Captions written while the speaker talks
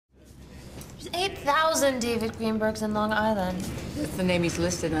8,000 David Greenbergs in Long Island. That's the name he's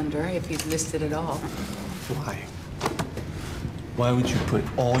listed under, if he's listed at all. Why? Why would you put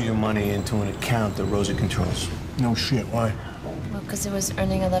all your money into an account that Rosa controls? No shit, why? Well, because it was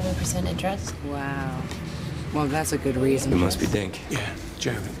earning 11% interest. Wow. Well, that's a good reason. It must be Dink. Yeah,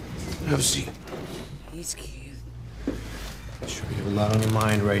 Jeremy. Have a seat. He's cute. I'm sure you have a lot on your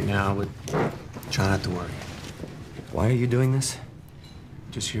mind right now, but try not to worry. Why are you doing this?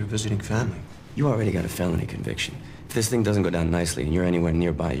 Just here visiting family. You already got a felony conviction. If this thing doesn't go down nicely and you're anywhere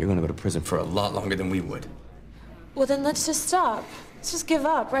nearby, you're gonna go to prison for a lot longer than we would. Well, then let's just stop. Let's just give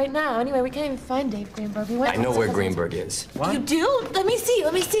up right now. Anyway, we can't even find Dave Greenberg. We went I know where Greenberg is. What? You do? Let me see.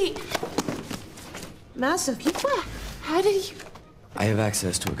 Let me see. Massive. How did you... I have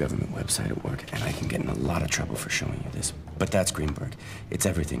access to a government website at work, and I can get in a lot of trouble for showing you this. But that's Greenberg. It's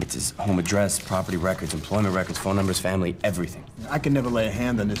everything. It's his home address, property records, employment records, phone numbers, family, everything. I can never lay a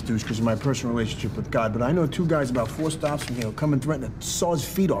hand on this douche because of my personal relationship with God, but I know two guys about 4 stops from here who come and threaten to saw his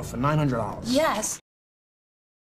feet off for $900. Yes.